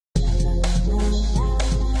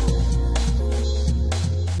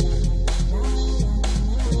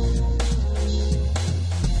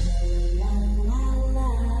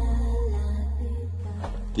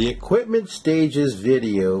The equipment stages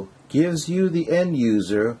video gives you, the end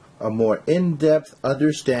user, a more in-depth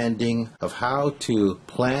understanding of how to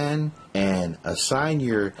plan and assign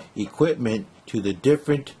your equipment to the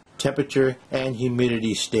different temperature and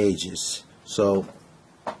humidity stages. So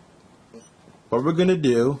what we're going to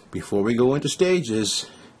do before we go into stages,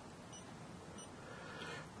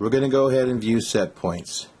 we're going to go ahead and view set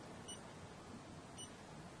points.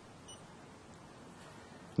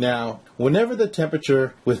 Now, whenever the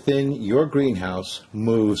temperature within your greenhouse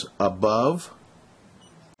moves above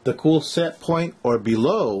the cool set point or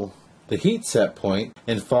below the heat set point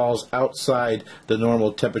and falls outside the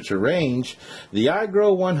normal temperature range, the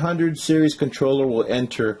iGrow 100 series controller will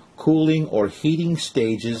enter cooling or heating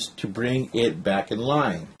stages to bring it back in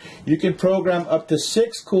line. You can program up to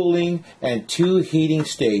 6 cooling and 2 heating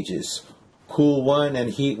stages. Cool 1 and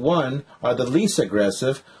Heat 1 are the least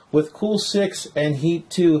aggressive, with Cool 6 and Heat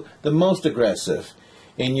 2 the most aggressive.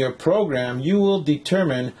 In your program, you will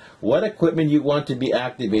determine what equipment you want to be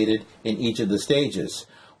activated in each of the stages.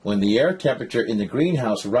 When the air temperature in the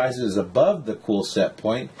greenhouse rises above the cool set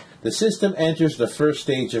point, the system enters the first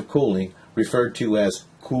stage of cooling, referred to as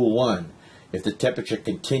Cool 1. If the temperature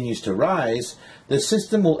continues to rise, the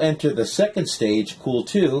system will enter the second stage, Cool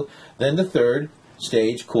 2, then the third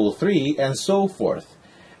stage, Cool 3, and so forth.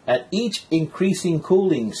 At each increasing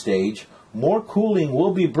cooling stage, more cooling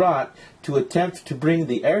will be brought to attempt to bring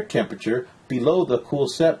the air temperature below the cool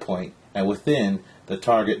set point and within the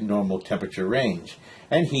target normal temperature range.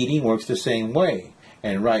 And heating works the same way.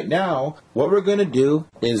 And right now, what we're going to do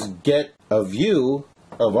is get a view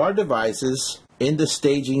of our devices in the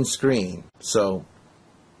staging screen. So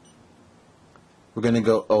we're going to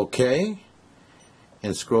go OK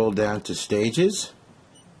and scroll down to stages.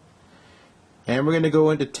 And we're going to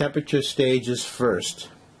go into temperature stages first.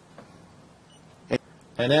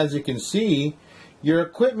 And as you can see, your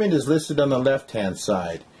equipment is listed on the left-hand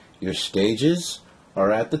side. Your stages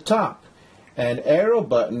are at the top. And arrow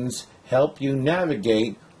buttons help you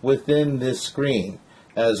navigate within this screen,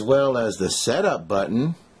 as well as the setup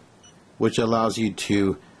button, which allows you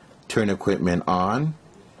to turn equipment on.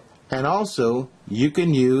 And also, you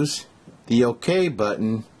can use the OK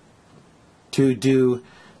button to do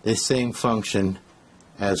the same function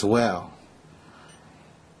as well.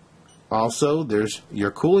 Also, there's your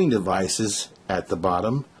cooling devices at the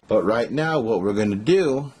bottom. But right now, what we're going to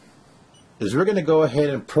do is we're going to go ahead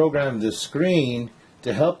and program this screen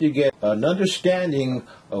to help you get an understanding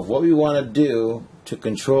of what we want to do to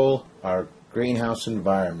control our greenhouse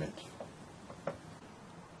environment.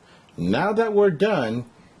 Now that we're done,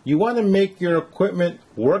 you want to make your equipment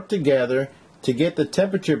work together to get the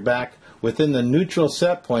temperature back within the neutral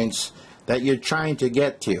set points that you're trying to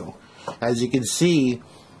get to. As you can see,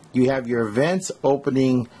 you have your vents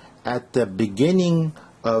opening at the beginning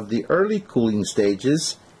of the early cooling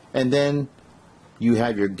stages, and then you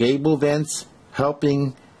have your gable vents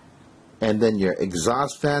helping, and then your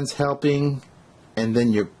exhaust fans helping, and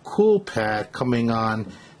then your cool pad coming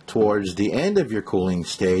on towards the end of your cooling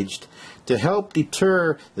stage to help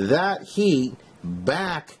deter that heat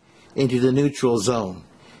back into the neutral zone.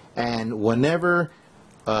 And whenever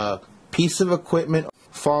a piece of equipment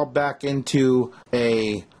fall back into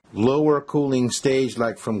a lower cooling stage,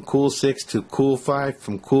 like from Cool 6 to Cool 5,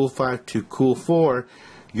 from Cool 5 to Cool 4,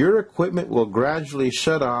 your equipment will gradually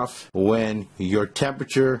shut off when your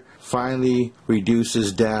temperature finally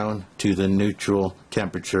reduces down to the neutral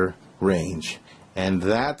temperature range. And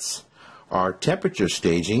that's our temperature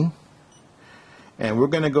staging. And we're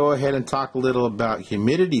going to go ahead and talk a little about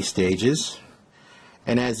humidity stages.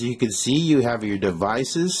 And as you can see, you have your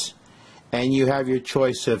devices and you have your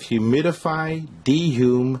choice of humidify,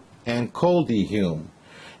 dehume, and cold dehume.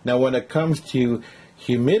 Now when it comes to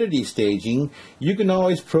humidity staging, you can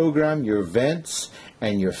always program your vents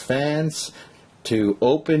and your fans to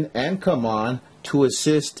open and come on to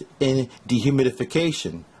assist in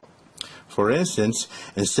dehumidification. For instance,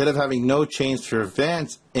 instead of having no change for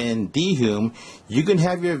vents in dehume, you can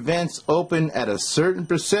have your vents open at a certain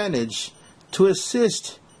percentage to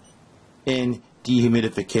assist in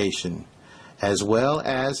dehumidification, as well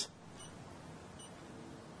as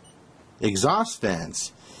exhaust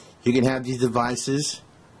fans. You can have these devices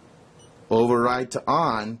override to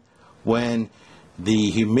on when the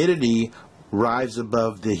humidity rises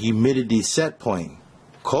above the humidity set point.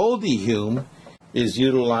 Cold dehume is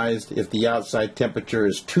utilized if the outside temperature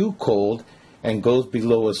is too cold and goes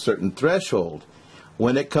below a certain threshold.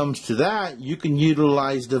 When it comes to that, you can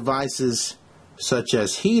utilize devices such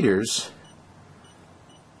as heaters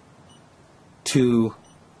to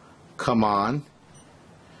come on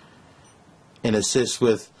and assist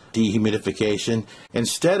with dehumidification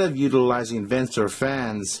instead of utilizing vents or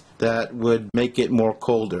fans that would make it more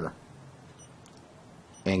colder.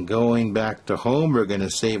 And going back to home, we're going to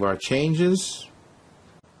save our changes.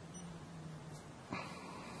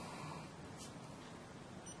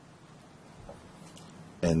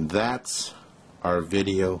 And that's our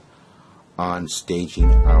video on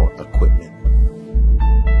staging our equipment.